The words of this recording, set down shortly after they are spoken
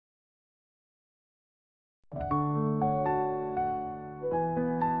Once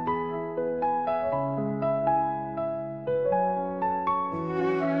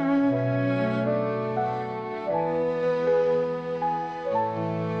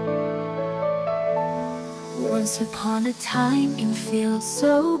upon a time in fields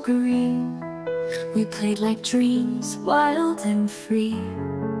so green, we played like dreams, wild and free.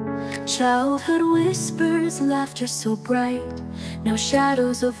 Childhood whispers, laughter so bright. Now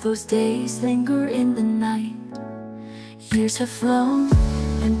shadows of those days linger in the night. Years have flown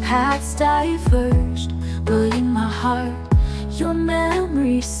and paths diverged, but in my heart your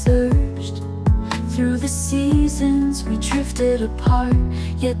memory surged. Through the seasons we drifted apart,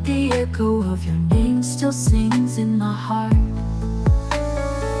 yet the echo of your name still sings in my heart.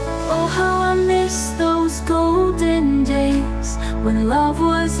 Oh, how I miss those golden days, when love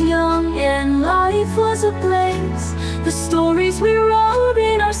was young and life was ablaze. The stories we wrote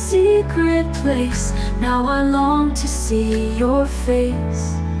in our secret place, now I long to see your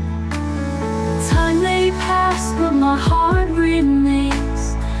face. Time may pass, but my heart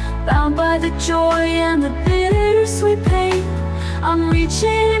remains, bound by the joy and the bittersweet pain. I'm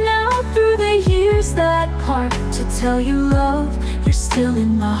reaching out through the years that part, to tell you, love, you're still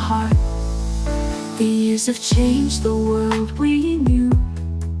in my heart. The years have changed the world we knew,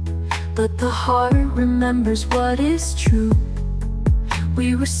 but the heart remembers what is true.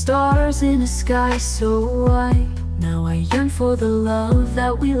 We were stars in a sky so wide, now I yearn for the love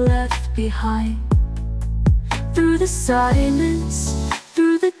that we left behind. Through the silence,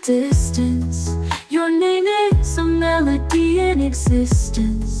 through the distance, your name is a melody in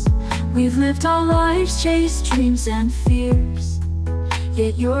existence. We've lived our lives, chased dreams and fears,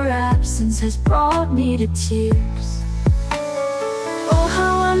 yet your absence has brought me to tears. Oh,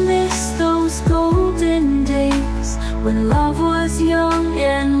 how I miss those golden days, when love was young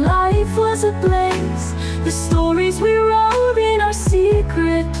and life was ablaze. The stories we wrote in our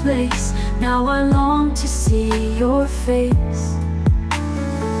secret place, now I long to see your face.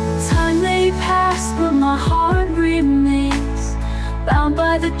 Time may pass, but my heart remains, bound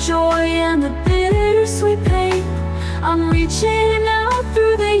by the joy and the bittersweet pain. I'm reaching out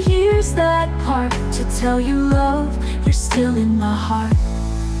through the years that part, to tell you, love, you're still in my heart.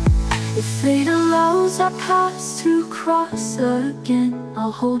 If fate allows our paths to cross again,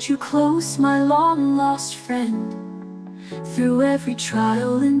 I'll hold you close, my long-lost friend. Through every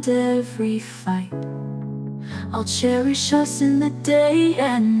trial and every fight, I'll cherish us in the day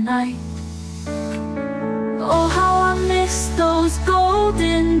and night. Oh, how I miss those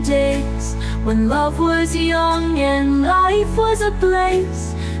golden days, when love was young and life was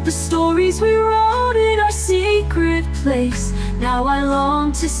ablaze. The stories we wrote in our secret place, now I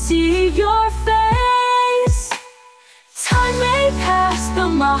long to see your face. Time may pass, but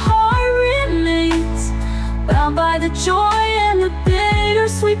my heart remains, bound by the joy and the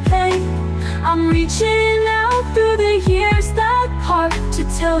bittersweet pain. I'm reaching out through the years that part, to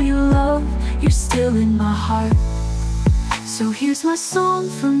tell you, love, you're still in my heart. So here's my song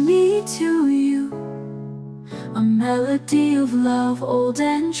from me to you, a melody of love old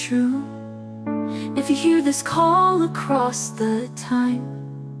and true. If you hear this call across the time,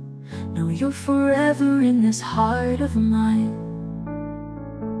 know you're forever in this heart of mine.